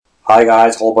Hi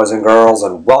guys, hello boys and girls,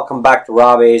 and welcome back to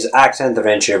Robbie's Accent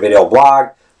Adventure video blog,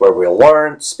 where we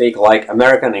learn to speak like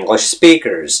American English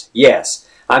speakers. Yes,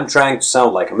 I'm trying to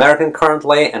sound like American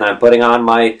currently, and I'm putting on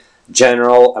my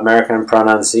general American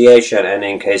pronunciation. And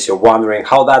in case you're wondering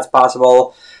how that's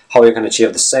possible, how you can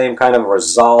achieve the same kind of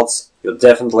results, you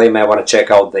definitely may want to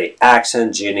check out the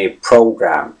Accent Genie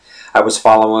program. I was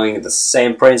following the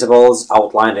same principles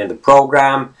outlined in the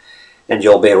program, and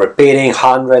you'll be repeating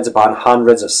hundreds upon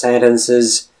hundreds of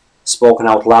sentences spoken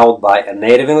out loud by a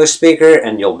native English speaker,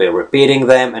 and you'll be repeating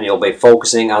them, and you'll be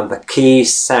focusing on the key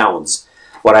sounds.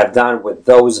 What I've done with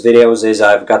those videos is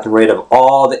I've gotten rid of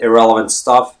all the irrelevant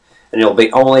stuff, and you'll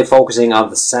be only focusing on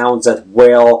the sounds that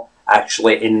will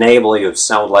actually enable you to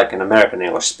sound like an American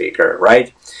English speaker,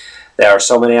 right? There are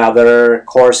so many other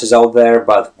courses out there,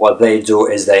 but what they do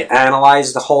is they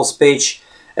analyze the whole speech,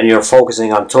 and you're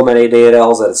focusing on too many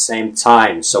details at the same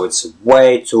time, so it's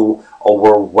way too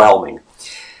overwhelming.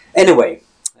 Anyway,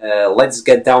 let's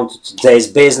get down to today's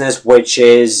business, which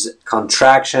is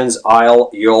contractions: I'll,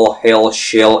 you'll, he'll,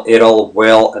 she'll, it'll,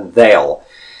 will, and they'll.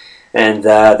 And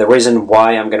the reason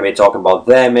why I'm going to be talking about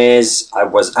them is I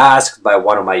was asked by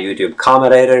one of my YouTube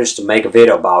commentators to make a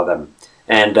video about them,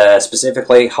 and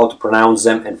specifically how to pronounce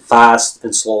them in fast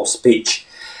and slow speech.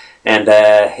 And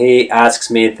he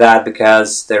asks me that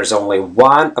because there's only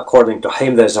one, according to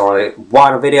him, there's only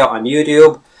one video on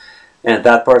YouTube, and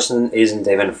that person isn't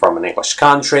even from an English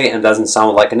country and doesn't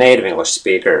sound like a native English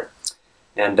speaker.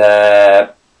 And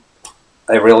I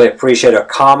really appreciate your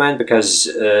comment, because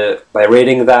by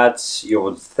reading that you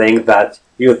would think that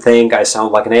I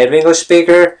sound like a native English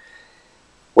speaker,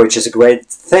 which is a great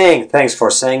thing. Thanks for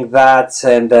saying that.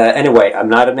 And anyway, I'm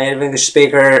not a native English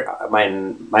speaker.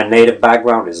 My native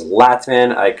background is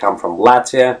Latvian. I come from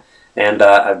Latvia, and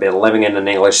I've been living in an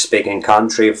English-speaking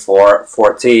country for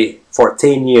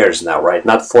 14 years now, right?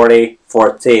 Not 40,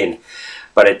 14.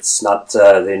 But it's not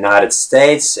the United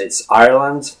States, it's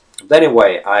Ireland. But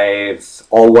anyway, I've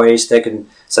always taken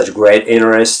such great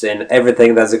interest in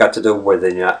everything that's got to do with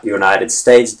the United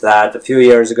States that a few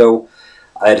years ago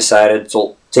I decided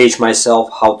to teach myself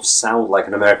how to sound like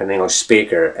an American English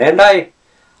speaker. And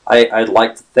I'd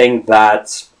like to think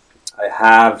that I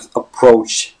have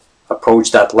approached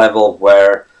that level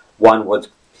where one would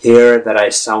hear that I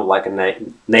sound like a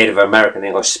native American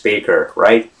English speaker,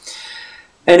 right?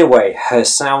 Anyway,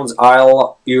 sounds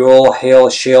I'll, you'll, he'll,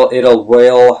 she'll, it'll,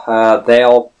 will,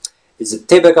 they'll is a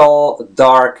typical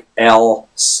dark L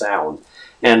sound.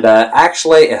 And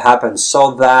actually it happened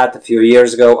so that a few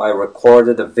years ago I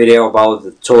recorded a video about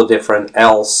the two different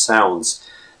L sounds,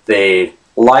 the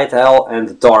light L and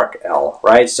the dark L,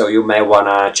 right? So you may want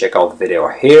to check out the video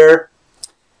here,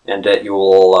 and you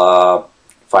will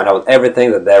find out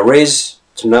everything that there is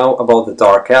to know about the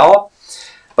dark L.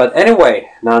 But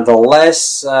anyway,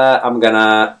 nonetheless, I'm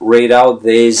gonna read out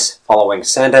these following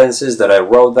sentences that I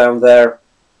wrote down there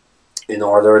in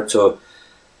order to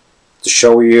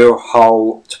show you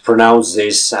how to pronounce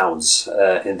these sounds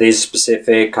in these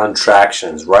specific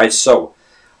contractions, right? So,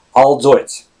 I'll do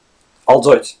it. I'll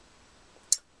do it.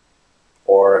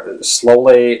 Or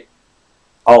slowly,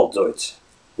 I'll do it.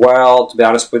 Well, to be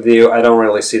honest with you, I don't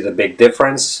really see the big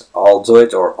difference. I'll do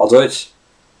it or I'll do it.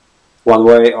 One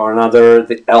way or another,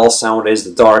 the L sound is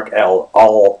the dark L.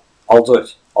 I'll do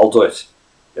it. I'll do it.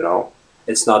 You know,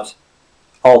 it's not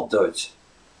I'll do it.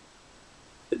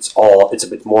 It's a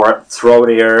bit more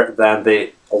throatier than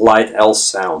the light L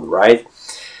sound, right?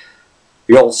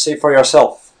 You'll see for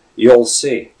yourself. You'll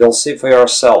see. You'll see for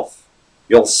yourself.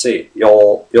 You'll see.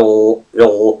 You'll.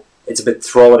 It's a bit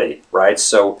throaty, right?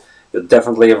 So you'll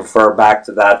definitely refer back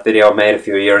to that video I made a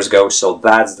few years ago. So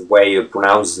that's the way you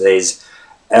pronounce these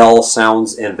L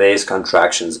sounds in these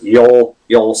contractions. You'll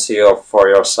see for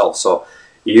yourself. So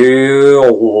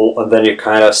you'll, and then you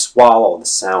kind of swallow the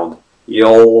sound.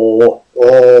 You'll,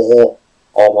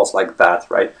 almost like that,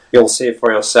 right? You'll see it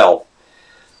for yourself.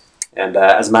 And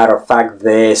as a matter of fact,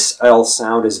 this L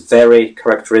sound is very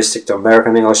characteristic to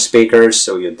American English speakers,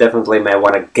 so you definitely may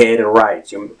want to get it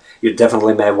right. You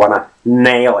definitely may want to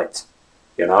nail it,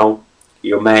 you know?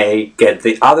 You may get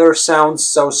the other sounds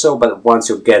so-so, but once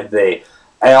you get the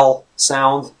L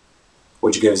sound,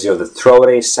 which gives you the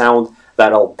throaty sound,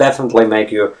 that'll definitely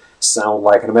make you sound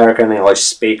like an American English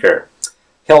speaker.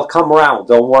 He'll come around,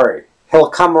 don't worry. He'll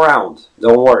come around,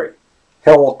 don't worry.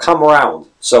 He'll come around.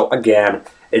 So again,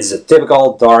 it's a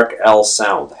typical dark L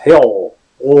sound. He'll,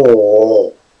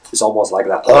 it's almost like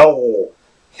that.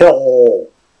 He'll.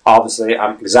 Obviously,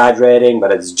 I'm exaggerating,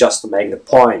 but it's just to make the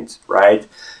point, right?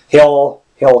 He'll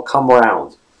come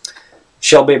around.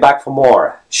 She'll be back for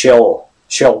more. She'll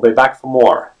be back for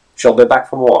more. She'll be back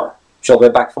for more. She'll be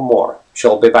back for more.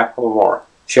 She'll be back for more.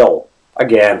 She'll.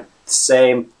 Again,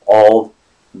 same old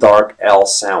dark L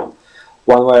sound.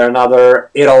 One way or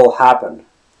another, it'll happen.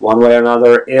 One way or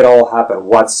another, it'll happen.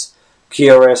 What's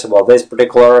curious about this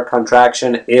particular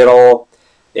contraction, it'll,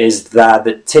 is that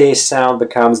the T sound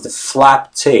becomes the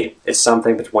flap T. It's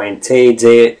something between T,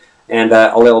 D, and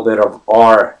a little bit of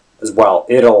R as well.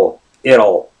 It'll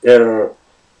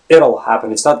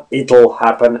happen. It's not it'll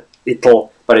happen,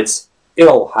 but it's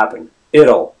it'll happen.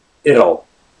 It'll.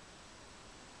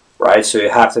 Right? So you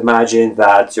have to imagine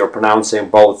that you're pronouncing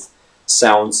both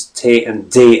sounds T and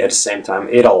D at the same time.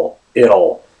 It'll,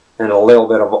 and a little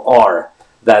bit of R.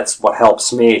 That's what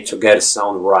helps me to get a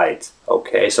sound right.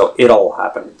 Okay, so it'll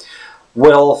happen.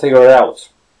 We'll figure it out.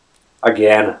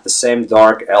 Again, the same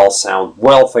dark L sound.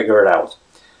 We'll figure it out.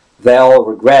 They'll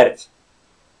regret it.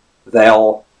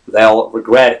 They'll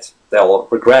regret it. They'll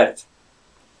regret it.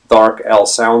 Dark L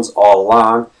sounds all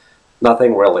along.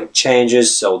 Nothing really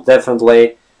changes, so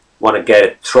definitely want to get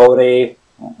it throaty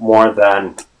more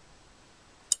than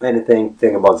anything.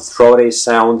 Think about the throaty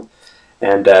sound,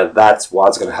 and that's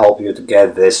what's going to help you to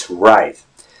get this right.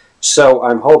 So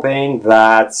I'm hoping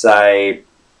that I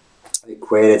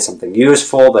created something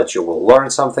useful, that you will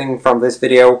learn something from this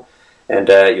video, and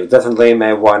you definitely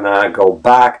may want to go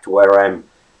back to where I'm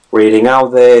reading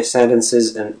out the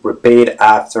sentences and repeat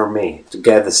after me to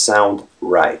get the sound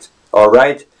right.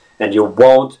 Alright? And you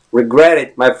won't regret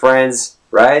it, my friends,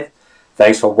 right?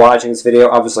 Thanks for watching this video.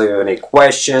 Obviously, if you have any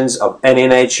questions of any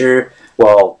nature,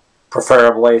 well,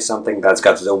 preferably something that's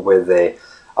got to do with the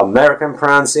American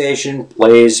pronunciation,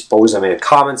 please post them in the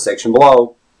comment section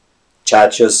below.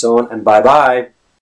 Chat to you soon, and bye-bye.